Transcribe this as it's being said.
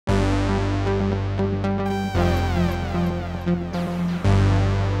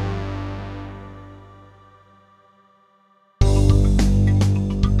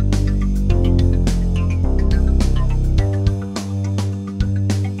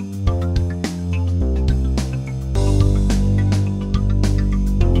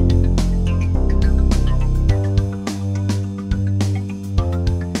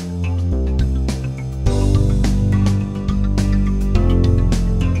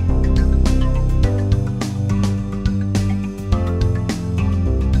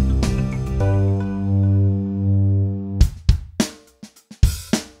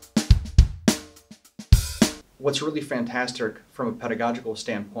what's really fantastic from a pedagogical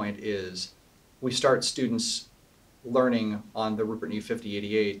standpoint is we start students learning on the Rupert Neve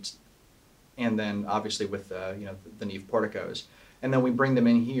 5088, and then obviously with the Neve porticos, and then we bring them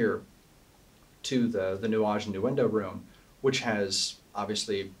in here to the Nuage Nuendo room, which has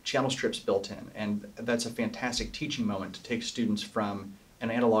obviously channel strips built in, and that's a fantastic teaching moment to take students from an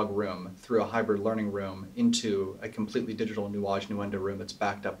analog room through a hybrid learning room into a completely digital Nuage Nuendo room that's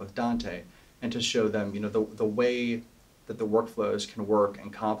backed up with Dante, and to show them the way that the workflows can work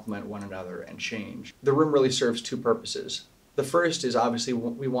and complement one another and change. The room really serves two purposes. The first is obviously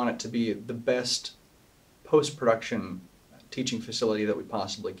we want it to be the best post-production teaching facility that we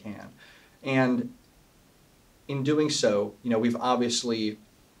possibly can. And in doing so, we've obviously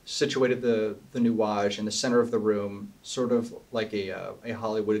situated the Nuage in the center of the room, sort of like a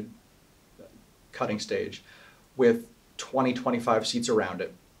Hollywood cutting stage with 20-25 seats around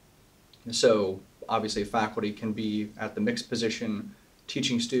it. So obviously faculty can be at the mixed position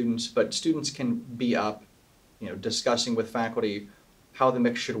teaching students, but students can be up, discussing with faculty how the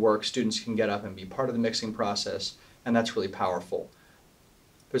mix should work. Students can get up and be part of the mixing process, and that's really powerful.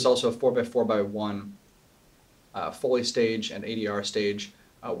 There's also a 4x4x1 Foley stage and ADR stage,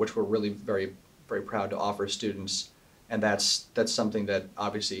 which we're really very, very proud to offer students, and that's something that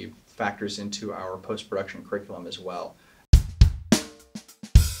obviously factors into our post-production curriculum as well.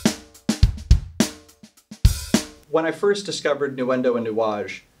 When I first discovered Nuendo and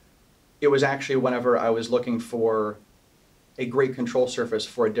Nuage, it was actually whenever I was looking for a great control surface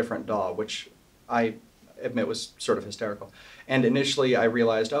for a different DAW, which I admit was sort of hysterical. And initially I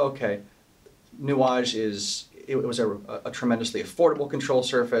realized, oh, okay, Nuage was a tremendously affordable control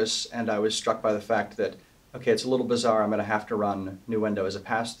surface, and I was struck by the fact that, okay, it's a little bizarre, I'm going to have to run Nuendo as a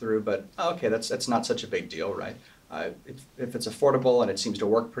pass-through, but okay, that's not such a big deal, right? If it's affordable and it seems to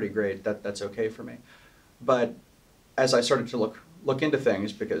work pretty great, that's okay for me. But as I started to look into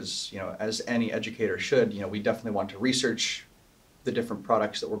things, because as any educator should, we definitely want to research the different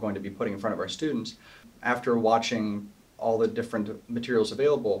products that we're going to be putting in front of our students. After watching all the different materials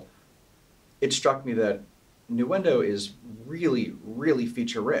available, it struck me that Nuendo is really, really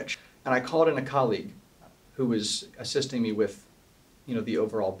feature-rich. And I called in a colleague who was assisting me with the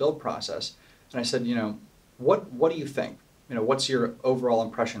overall build process, and I said, what do you think? What's your overall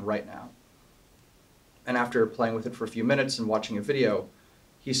impression right now? And after playing with it for a few minutes and watching a video,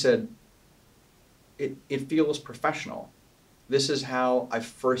 he said, it feels professional. This is how I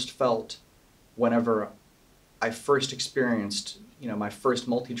first felt whenever I first experienced my first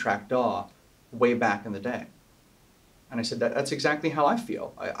multi-track DAW way back in the day. And I said, that's exactly how I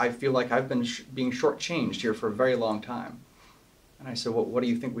feel. I feel like I've been being shortchanged here for a very long time. And I said, well, what do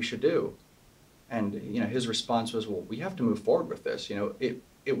you think we should do? And his response was, well, we have to move forward with this.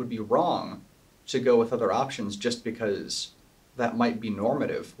 It would be wrong to go with other options just because that might be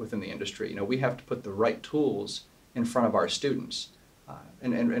normative within the industry. We have to put the right tools in front of our students.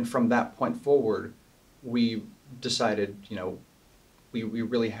 And from that point forward, we decided, we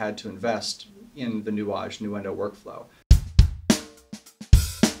really had to invest in the Nuage Nuendo workflow.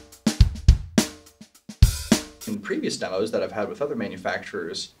 In previous demos that I've had with other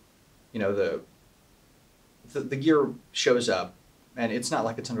manufacturers, the gear shows up, and it's not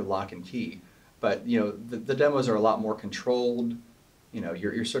like it's under lock and key, but the demos are a lot more controlled.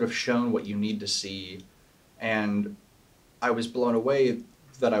 You're sort of shown what you need to see, and I was blown away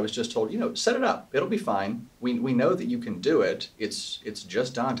that I was just told, set it up, it'll be fine. We know that you can do it. It's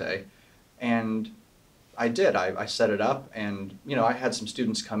just Dante. And I did. I set it up, and I had some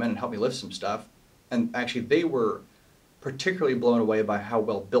students come in and help me lift some stuff, and actually they were particularly blown away by how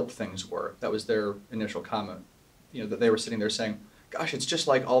well built things were. That was their initial comment. That they were sitting there saying, gosh, it's just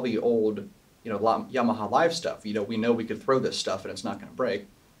like all the old Yamaha Live stuff. We know we could throw this stuff and it's not going to break,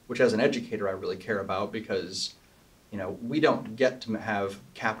 which as an educator I really care about, because we don't get to have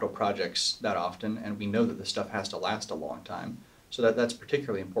capital projects that often, and we know that this stuff has to last a long time. So that's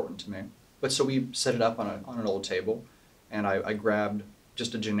particularly important to me. But so we set it up on an old table, and I grabbed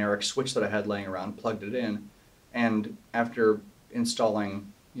just a generic switch that I had laying around, plugged it in, and after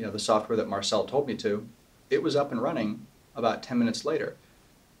installing the software that Marcel told me to, it was up and running about 10 minutes later.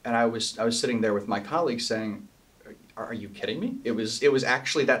 And I was sitting there with my colleagues saying, are you kidding me? It was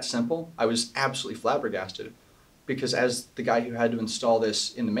actually that simple. I was absolutely flabbergasted, because as the guy who had to install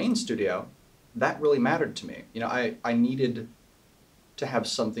this in the main studio, that really mattered to me. I needed to have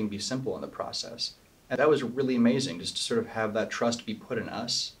something be simple in the process. And that was really amazing, just to sort of have that trust be put in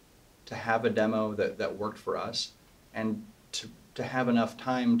us, to have a demo that worked for us, and to have enough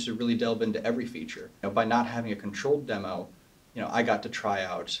time to really delve into every feature. By not having a controlled demo, I got to try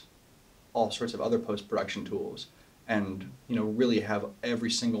out all sorts of other post-production tools, and really have every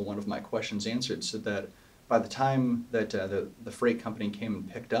single one of my questions answered, so that by the time that the freight company came and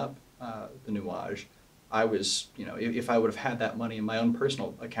picked up the Nuage, I was, if I would have had that money in my own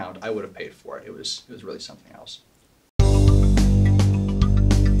personal account, I would have paid for it. It was really something else.